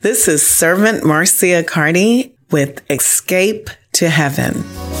This is Servant Marcia Cardi with Escape to Heaven.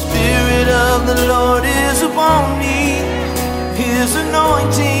 Spirit of the Lord is upon me. His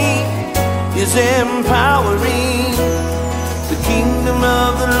anointing is empowering. The kingdom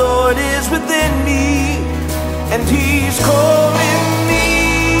of the Lord is within me, and He's calling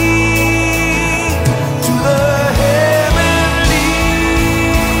me to the heavenly.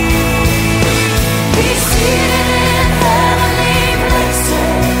 He's seated in heavenly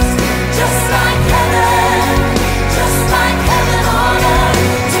places, just like heaven on earth.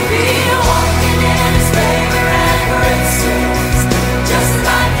 To be walking in His favor and graces, just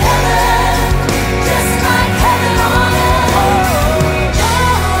like heaven on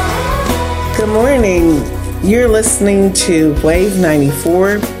earth. Good morning. You're listening to Wave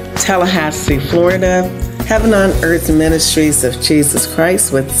 94, Tallahassee, Florida, Heaven on Earth Ministries of Jesus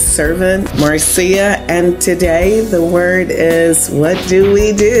Christ with Servant Marcia. And today the word is, what do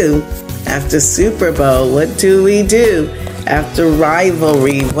we do after Super Bowl? What do we do after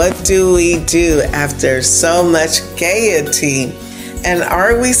rivalry? What do we do after so much gaiety? And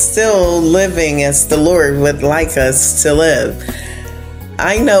are we still living as the Lord would like us to live?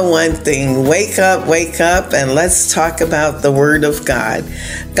 I know one thing, wake up, and let's talk about the Word of God.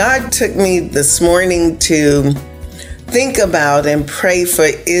 God took me this morning to think about and pray for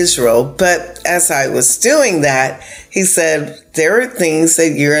Israel, but as I was doing that, He said, there are things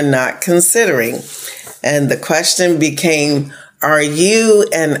that you're not considering. And the question became, are you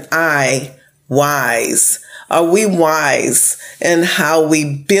and I wise? Are we wise in how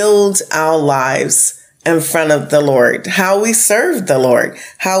we build our lives in front of the Lord, how we serve the Lord,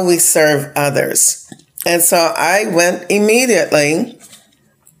 how we serve others? And so I went immediately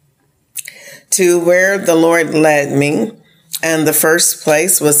to where the Lord led me. And the first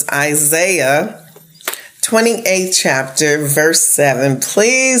place was Isaiah 28th chapter, verse 7.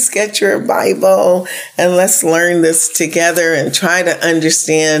 Please get your Bible and let's learn this together and try to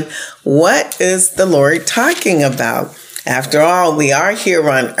understand what is the Lord talking about. After all, we are here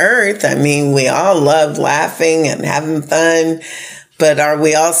on earth. I mean, we all love laughing and having fun, but are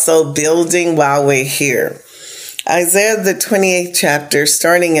we also building while we're here? Isaiah, the 28th chapter,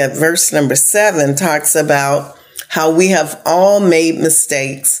 starting at verse number 7, talks about how we have all made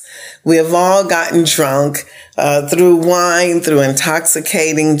mistakes. We have all gotten drunk through wine, through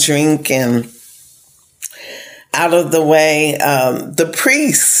intoxicating drink, and out of the way, the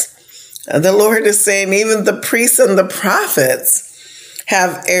priests. The Lord is saying even the priests and the prophets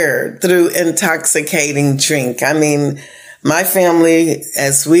have erred through intoxicating drink. I mean, my family,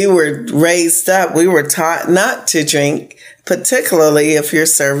 as we were raised up, we were taught not to drink, particularly if you're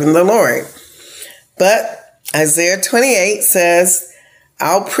serving the Lord. But Isaiah 28 says,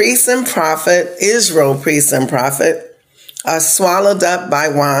 our priest and prophet, Israel priest and prophet, are swallowed up by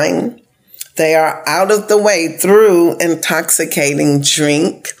wine. They are out of the way through intoxicating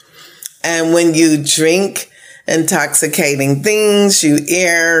drink. And when you drink intoxicating things, you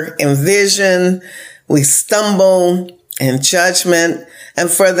err in vision, we stumble in judgment.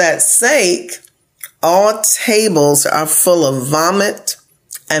 And for that sake, all tables are full of vomit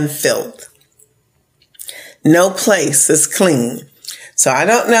and filth. No place is clean. So I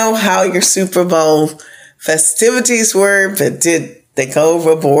don't know how your Super Bowl festivities were, but did they go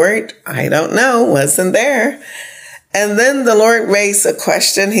overboard? I don't know. Wasn't there. And then the Lord raised a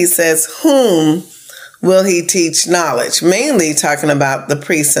question. He says, whom will He teach knowledge? Mainly talking about the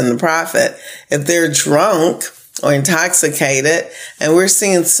priest and the prophet. If they're drunk or intoxicated, and we're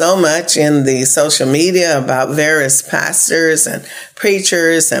seeing so much in the social media about various pastors and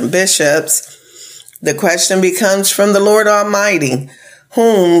preachers and bishops, the question becomes from the Lord Almighty,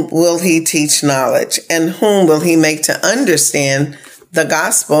 whom will He teach knowledge? And whom will He make to understand the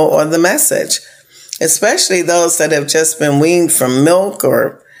gospel or the message? Especially those that have just been weaned from milk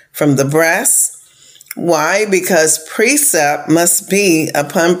or from the breast. Why? Because precept must be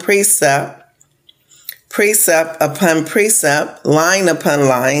upon precept, precept upon precept, line upon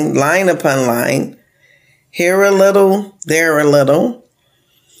line, line upon line, here a little, there a little.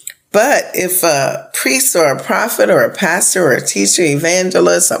 But if a priest or a prophet or a pastor or a teacher,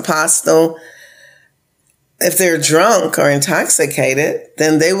 evangelist, apostle, if they're drunk or intoxicated,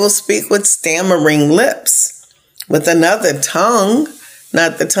 then they will speak with stammering lips, with another tongue,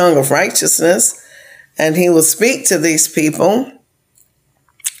 not the tongue of righteousness. And He will speak to these people.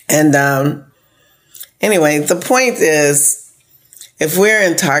 And anyway, the point is, if we're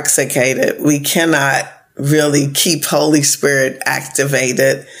intoxicated, we cannot really keep Holy Spirit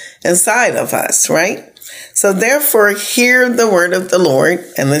activated inside of us, right? So therefore, hear the word of the Lord.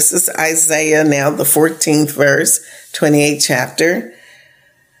 And this is Isaiah now, the 14th verse, 28th chapter.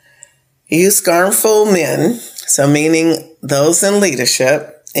 You scornful men, so meaning those in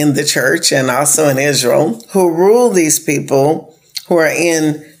leadership in the church and also in Israel, who rule these people who are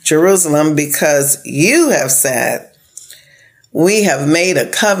in Jerusalem, because you have said, we have made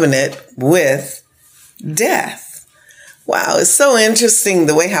a covenant with death. Wow, it's so interesting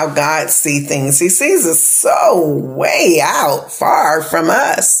the way how God sees things. He sees us so way out, far from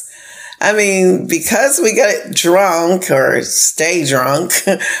us. I mean, because we get drunk or stay drunk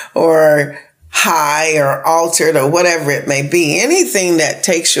or high or altered or whatever it may be, anything that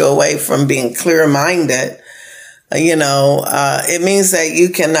takes you away from being clear-minded, it means that you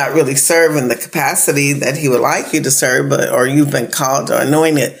cannot really serve in the capacity that he would like you to serve, or you've been called or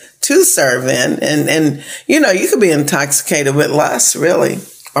anointed to serve in. And you could be intoxicated with lust, really,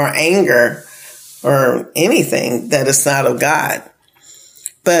 or anger or anything that is not of God.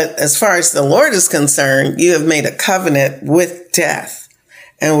 But as far as the Lord is concerned, you have made a covenant with death,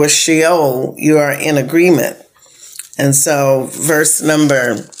 and with Sheol, you are in agreement. And so verse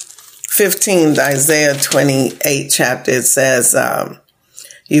number 15, Isaiah 28 chapter, it says,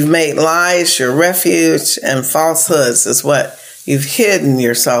 you've made lies your refuge, and falsehoods is what you've hidden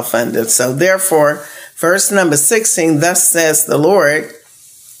yourself under. So therefore, verse number 16, thus says the Lord,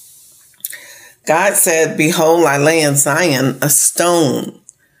 God said, behold, I lay in Zion a stone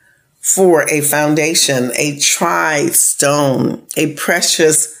for a foundation, a tried stone, a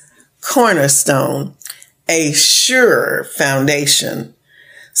precious cornerstone, a sure foundation.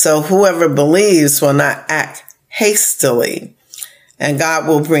 So whoever believes will not act hastily, and God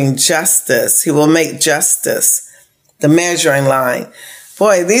will bring justice. He will make justice the measuring line.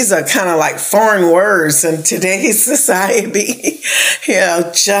 Boy, these are kind of like foreign words in today's society.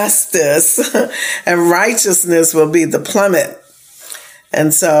 Justice and righteousness will be the plummet.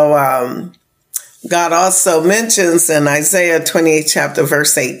 And so God also mentions in Isaiah 28 chapter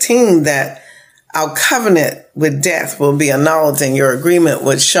verse 18 that our covenant with death will be annulled and your agreement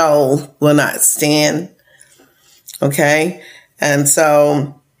with Sheol will not stand. Okay? And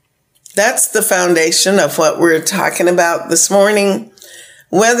so that's the foundation of what we're talking about this morning.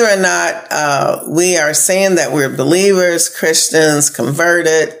 Whether or not we are saying that we're believers, Christians,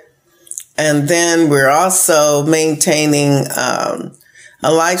 converted, and then we're also maintaining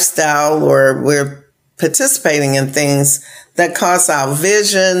a lifestyle where we're participating in things that cause our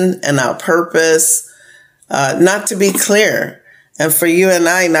vision and our purpose not to be clear, and for you and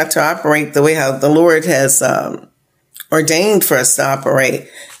I not to operate the way how the Lord has ordained for us to operate.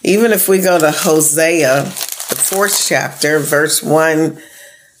 Even if we go to Hosea, the 4th chapter, verse 1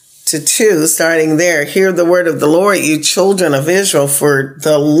 to 2, starting there, hear the word of the Lord, you children of Israel, for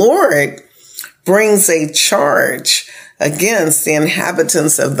the Lord brings a charge against the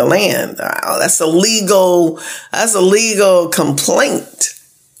inhabitants of the land. Wow, that's a legal complaint.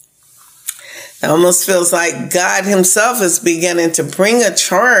 It almost feels like God himself is beginning to bring a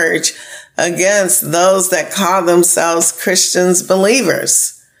charge against those that call themselves Christians,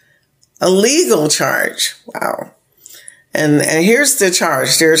 believers. A legal charge. Wow. And here's the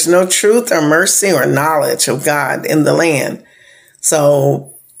charge. There's no truth or mercy or knowledge of God in the land.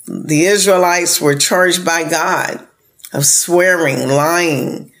 So the Israelites were charged by God of swearing,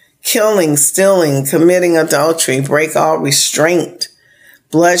 lying, killing, stealing, committing adultery, break all restraint,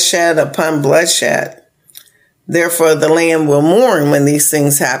 bloodshed upon bloodshed. Therefore, the land will mourn when these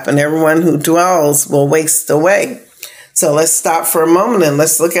things happen. Everyone who dwells will waste away. So let's stop for a moment and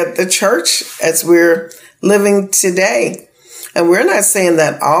let's look at the church as we're living today. And we're not saying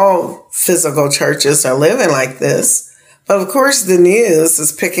that all physical churches are living like this, but of course the news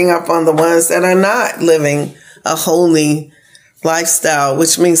is picking up on the ones that are not living a holy lifestyle,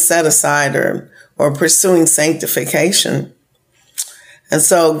 which means set aside or pursuing sanctification. And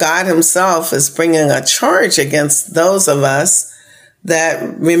so God himself is bringing a charge against those of us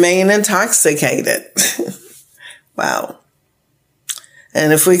that remain intoxicated. Wow.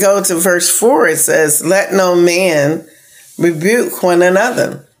 And if we go to verse 4, it says, let no man rebuke one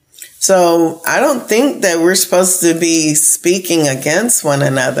another. So I don't think that we're supposed to be speaking against one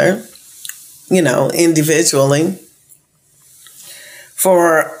another, individually.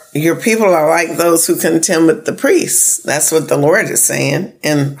 For your people are like those who contend with the priests. That's what the Lord is saying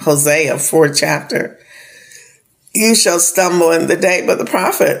in Hosea 4 chapter. You shall stumble in the day, but the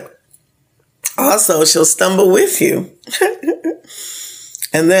prophet also shall stumble with you.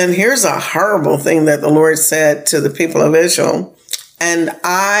 And then here's a horrible thing that the Lord said to the people of Israel. And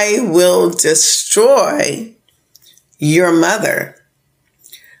I will destroy your mother.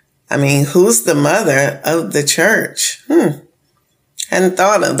 I mean, who's the mother of the church? Hadn't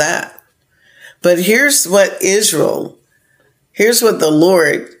thought of that. But here's what the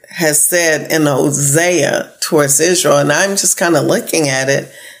Lord has said in Hosea towards Israel. And I'm just kind of looking at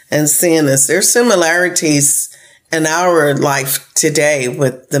it and seeing this. There's similarities in our life today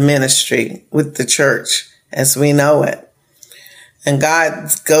with the ministry, with the church as we know it. And God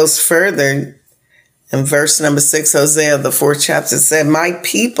goes further in verse number 6, Hosea, the 4th chapter, said, my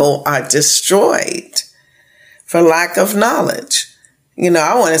people are destroyed for lack of knowledge.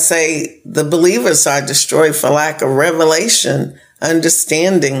 I want to say the believers are destroyed for lack of revelation,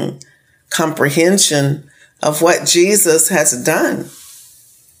 understanding, comprehension of what Jesus has done.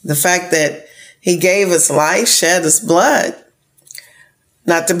 The fact that he gave his life, shed his blood,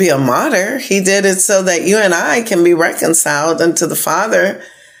 not to be a martyr. He did it so that you and I can be reconciled unto the Father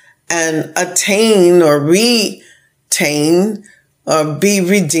and attain or retain or be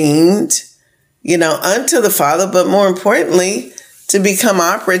redeemed, unto the Father, but more importantly, to become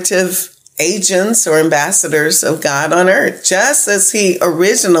operative agents or ambassadors of God on earth, just as he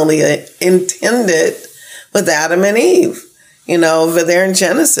originally intended with Adam and Eve, over there in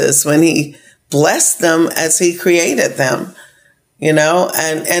Genesis, when he blessed them as he created them,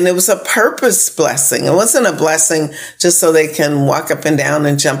 and it was a purpose blessing. It wasn't a blessing just so they can walk up and down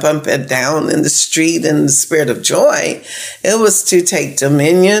and jump up and down in the street in the spirit of joy. It was to take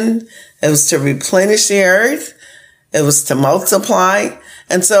dominion. It was to replenish the earth. It was to multiply.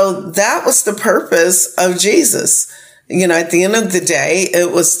 And so that was the purpose of Jesus. At the end of the day,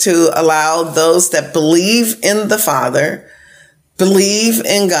 it was to allow those that believe in the Father, believe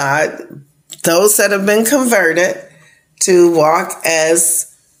in God, those that have been converted, to walk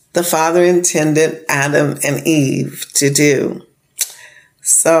as the Father intended Adam and Eve to do.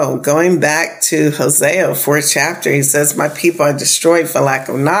 So going back to Hosea, 4th chapter, he says, my people are destroyed for lack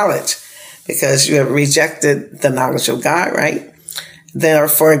of knowledge, because you have rejected the knowledge of God, right?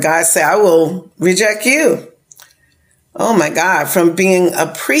 Therefore, God said, I will reject you. Oh my God, from being a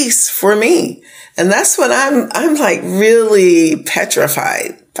priest for me. And that's what I'm like really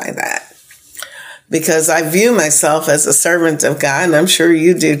petrified by that. Because I view myself as a servant of God, and I'm sure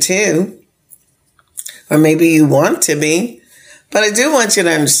you do too. Or maybe you want to be. But I do want you to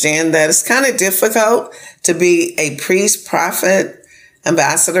understand that it's kind of difficult to be a priest, prophet,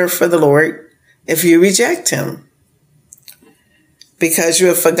 ambassador for the Lord if you reject him, because you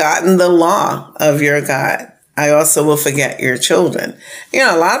have forgotten the law of your God. I also will forget your children.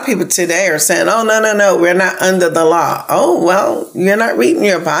 A lot of people today are saying, oh, no, we're not under the law. Oh, well, you're not reading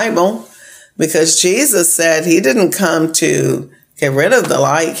your Bible, because Jesus said he didn't come to get rid of the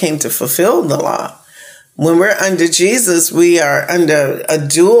law. He came to fulfill the law. When we're under Jesus, we are under a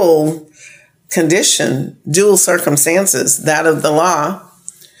dual condition, dual circumstances, that of the law,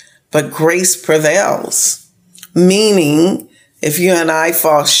 but grace prevails. Meaning, if you and I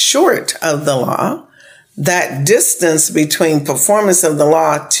fall short of the law, that distance between performance of the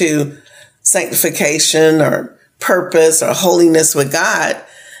law to sanctification or purpose or holiness with God,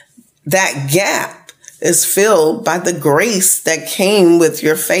 that gap is filled by the grace that came with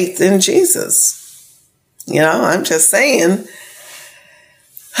your faith in Jesus. I'm just saying.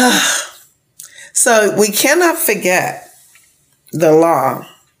 So we cannot forget the law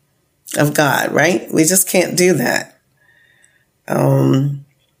of God, right? We just can't do that.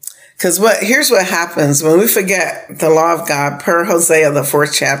 Because here's what happens when we forget the law of God. Per Hosea, the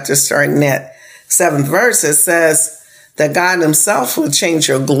 4th chapter, starting at 7th verse, it says that God himself will change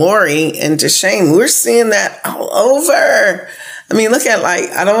your glory into shame. We're seeing that all over. I mean, look at,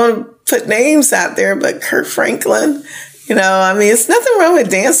 I don't want to put names out there, but Kirk Franklin, it's nothing wrong with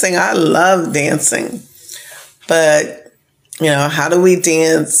dancing. I love dancing. But, how do we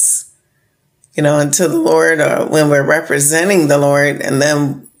dance, unto the Lord, or when we're representing the Lord, and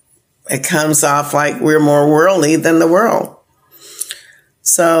then it comes off like we're more worldly than the world.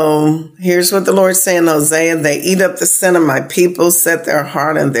 So here's what the Lord's saying, Hosea, they eat up the sin of my people, set their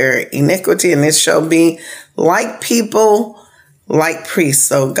heart on their iniquity, and it shall be like people, like priests.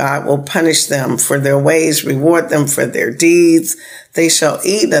 So God will punish them for their ways, reward them for their deeds. They shall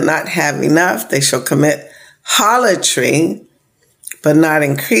eat and not have enough. They shall commit harlotry, but not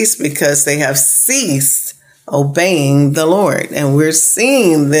increase, because they have ceased obeying the Lord. And we're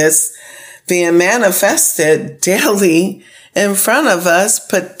seeing this being manifested daily in front of us,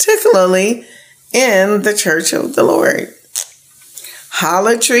 particularly in the church of the Lord.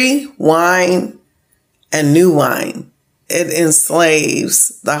 Harlotry, wine, and new wine. It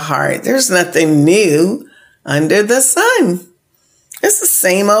enslaves the heart. There's nothing new under the sun. It's the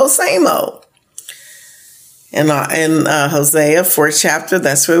same old, same old. In Hosea, 4th chapter,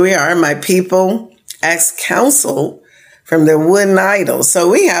 that's where we are. My people ask counsel from their wooden idols. So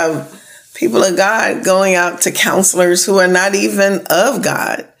we have people of God going out to counselors who are not even of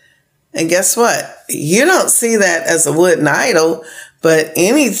God, And guess what? You don't see that as a wooden idol, but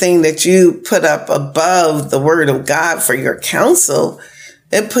anything that you put up above the word of God for your counsel,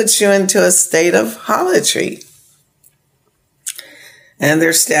 it puts you into a state of harlotry. And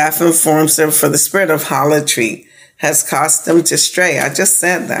their staff informs them, for the spirit of harlotry has caused them to stray. I just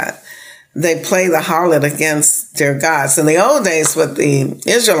said that. They play the harlot against their gods. In the old days, what the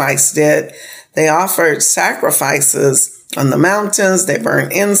Israelites did, they offered sacrifices on the mountains. They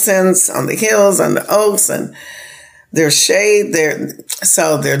burned incense on the hills, on the oaks, and their shade.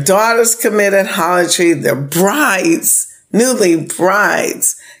 So their daughters committed harlotry. Their brides, newly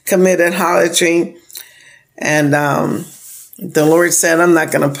brides, committed harlotry. And the Lord said, I'm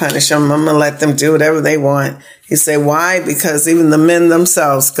not going to punish them. I'm going to let them do whatever they want. He said, why? Because even the men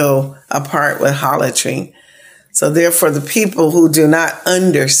themselves go apart with harlotry. So therefore, the people who do not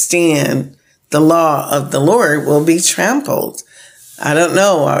understand the law of the Lord will be trampled. I don't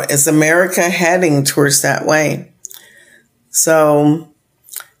know. Is America heading towards that way? So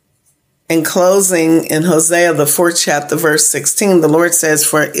in closing, in Hosea, the 4th chapter, verse 16, the Lord says,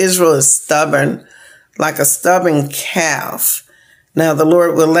 for Israel is stubborn, like a stubborn calf. Now the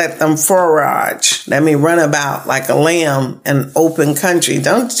Lord will let them forage. That means run about like a lamb in open country.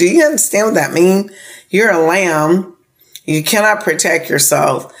 Do you understand what that means? You're a lamb. You cannot protect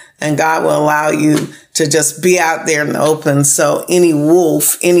yourself, and God will allow you to just be out there in the open so any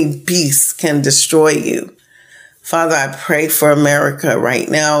wolf, any beast can destroy you. Father, I pray for America right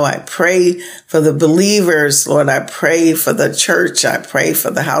now. I pray for the believers, Lord. I pray for the church. I pray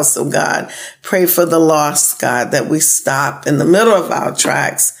for the house of God. Pray for the lost, God, that we stop in the middle of our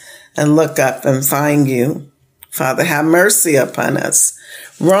tracks and look up and find you. Father, have mercy upon us.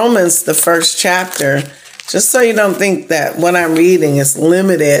 Romans, the 1st chapter, just so you don't think that what I'm reading is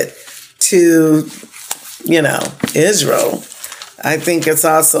limited to, Israel. I think it's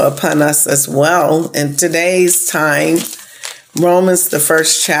also upon us as well. In today's time, Romans, the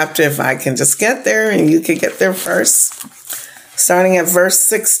 1st chapter, if I can just get there and you can get there first, starting at verse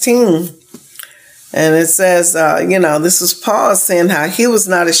 16. And it says, this is Paul saying how he was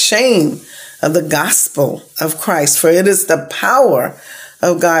not ashamed of the gospel of Christ, for it is the power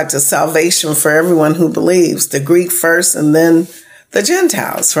of God to salvation for everyone who believes, the Greek first and then the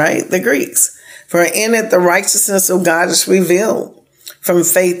Gentiles, right? The Greeks. For in it the righteousness of God is revealed from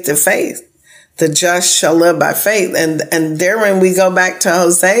faith to faith. The just shall live by faith. And therein we go back to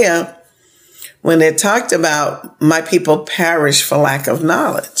Hosea when it talked about my people perish for lack of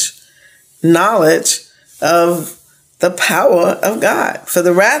knowledge. Knowledge of the power of God. For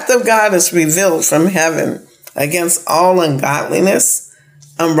the wrath of God is revealed from heaven against all ungodliness,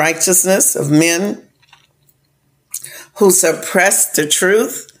 unrighteousness of men who suppress the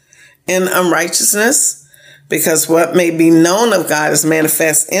truth in unrighteousness, because what may be known of God is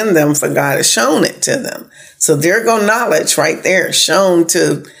manifest in them, for God has shown it to them. So there go knowledge right there, shown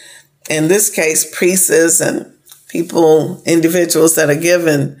to, in this case, priests and people, individuals that are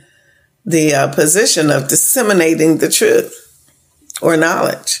given the position of disseminating the truth or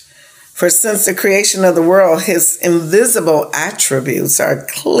knowledge. For since the creation of the world, his invisible attributes are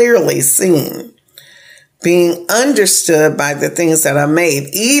clearly seen, being understood by the things that are made,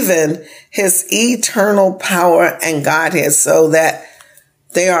 even his eternal power and Godhead, so that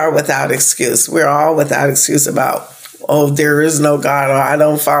they are without excuse. We're all without excuse about, there is no God, or I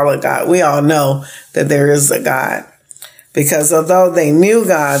don't follow God. We all know that there is a God. Because although they knew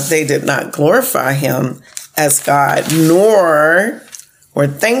God, they did not glorify him as God, nor were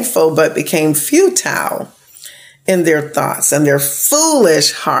thankful, but became futile in their thoughts, and their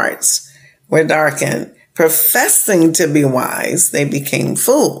foolish hearts were darkened. Professing to be wise, they became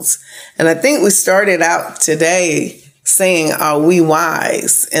fools. And I think we started out today saying, are we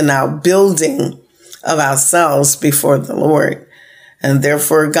wise in our building of ourselves before the Lord? And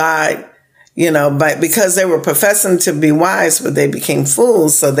therefore God, because they were professing to be wise, but they became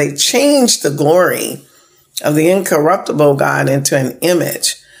fools. So they changed the glory of the incorruptible God into an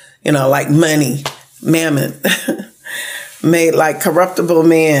image, like money, mammon, made like corruptible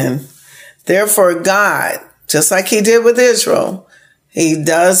man. Therefore, God, just like he did with Israel, he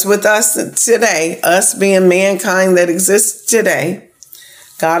does with us today, us being mankind that exists today.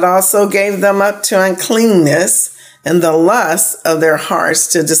 God also gave them up to uncleanness and the lust of their hearts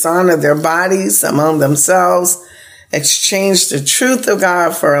to dishonor their bodies among themselves, exchange the truth of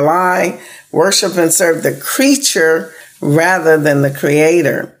God for a lie, worship and serve the creature rather than the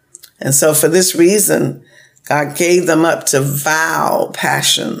creator. And so for this reason, God gave them up to vile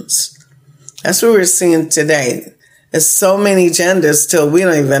passions. That's what we're seeing today. There's so many genders till we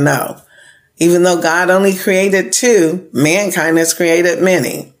don't even know. Even though God only created two, mankind has created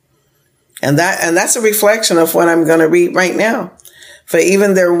many. And that's a reflection of what I'm going to read right now. For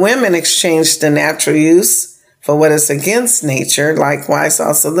even their women exchanged the natural use for what is against nature, likewise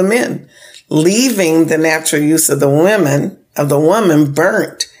also the men, leaving the natural use of the woman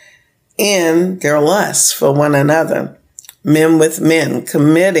burnt in their lust for one another, men with men,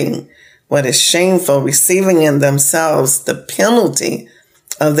 committing what is shameful, receiving in themselves the penalty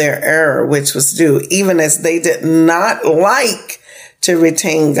of their error, which was due, even as they did not like to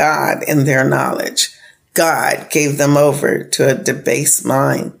retain God in their knowledge. God gave them over to a debased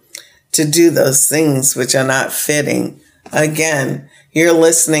mind to do those things which are not fitting. Again, you're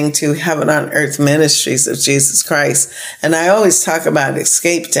listening to Heaven on Earth Ministries of Jesus Christ. And I always talk about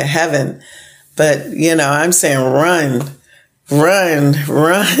escape to heaven, but I'm saying run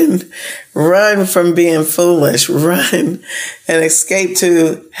from being foolish, run and escape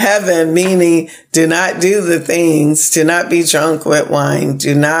to heaven, meaning do not do the things, do not be drunk with wine,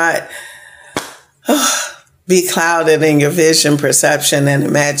 do not be clouded in your vision, perception, and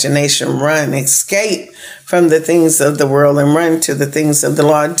imagination. Run, escape from the things of the world and run to the things of the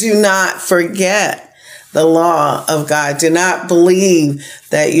law. Do not forget the law of God. Do not believe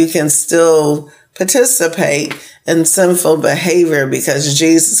that you can still participate in sinful behavior because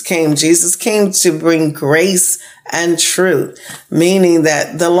Jesus came. Jesus came to bring grace and truth, meaning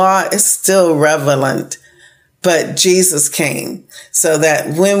that the law is still relevant, but Jesus came so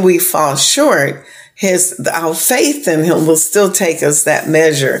that when we fall short, our faith in him will still take us that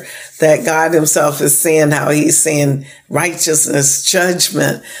measure that God himself is seeing, how he's seeing righteousness,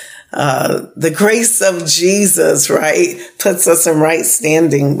 judgment. The grace of Jesus, right, puts us in right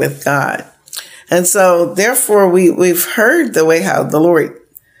standing with God. And so therefore we've heard the way how the Lord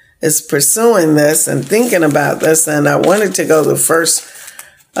is pursuing this and thinking about this. And I wanted to go to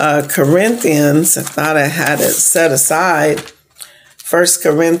 1 Corinthians. I thought I had it set aside. 1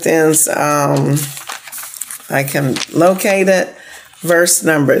 Corinthians, I can locate it,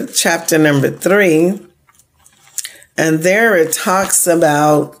 chapter number 3. And there it talks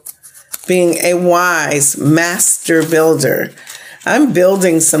about being a wise master builder. I'm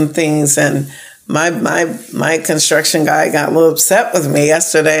building some things, and my construction guy got a little upset with me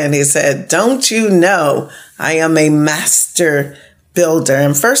yesterday, and he said, "Don't you know I am a master builder?"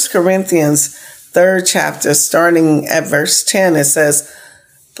 In 1 Corinthians 3rd chapter, starting at verse 10, it says,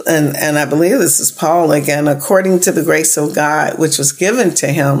 and I believe this is Paul again, according to the grace of God, which was given to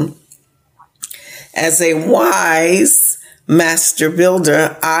him as a wise master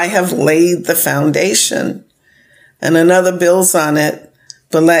builder, I have laid the foundation, and another builds on it.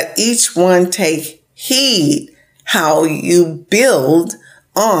 But let each one take heed how you build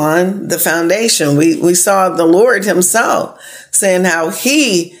on the foundation. We saw the Lord himself saying how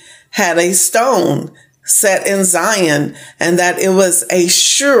he had a stone set in Zion and that it was a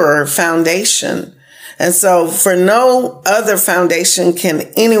sure foundation. And so for no other foundation can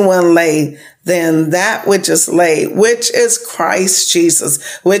anyone lay than that which is laid, which is Christ Jesus,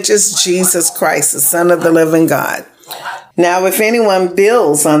 which is Jesus Christ, the Son of the living God. Now, if anyone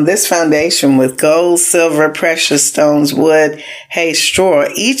builds on this foundation with gold, silver, precious stones, wood, hay, straw,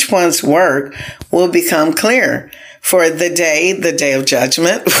 each one's work will become clear. For the day of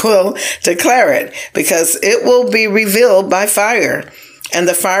judgment will declare it, because it will be revealed by fire. And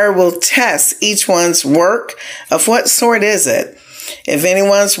the fire will test each one's work of what sort is it. If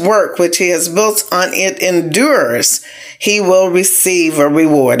anyone's work which he has built on it endures, he will receive a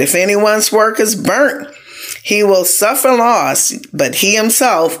reward. If anyone's work is burnt, he will suffer loss, but he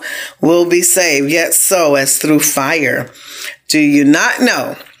himself will be saved, yet so as through fire. Do you not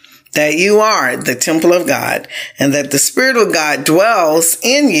know that you are the temple of God, and that the Spirit of God dwells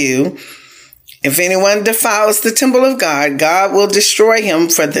in you? If anyone defiles the temple of God, God will destroy him,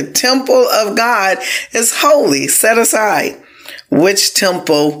 for the temple of God is holy, set aside, which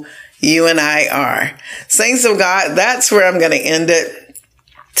temple you and I are. Saints of God, that's where I'm going to end it.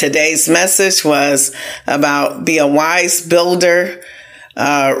 Today's message was about be a wise builder,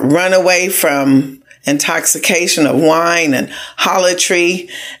 run away from intoxication of wine and harlotry,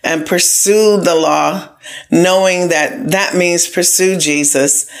 and pursue the law, knowing that means pursue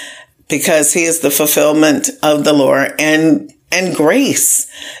Jesus, because he is the fulfillment of the law, and grace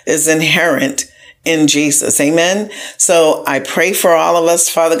is inherent in Jesus. Amen. So I pray for all of us,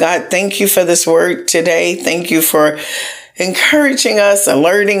 Father God. Thank you for this word today. Thank you for encouraging us,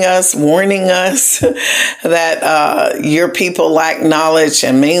 alerting us, warning us that your people lack knowledge,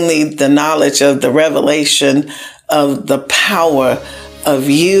 and mainly the knowledge of the revelation of the power of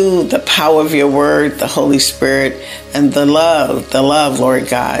you, the power of your word, the Holy Spirit, and the love, Lord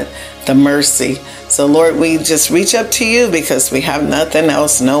God, the mercy. So, Lord, we just reach up to you because we have nothing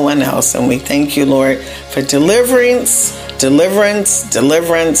else, no one else. And we thank you, Lord, for deliverance,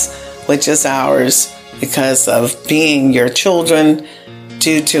 which is ours because of being your children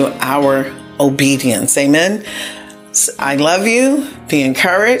due to our obedience. Amen. I love you. Be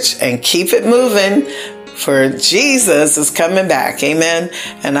encouraged and keep it moving, for Jesus is coming back. Amen.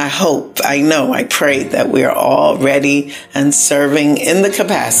 And I pray that we are all ready and serving in the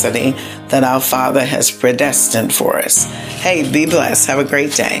capacity that our Father has predestined for us. Hey, be blessed. Have a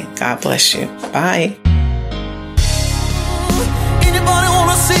great day. God bless you. Bye. Anybody want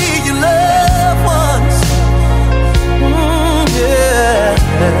to see your loved one?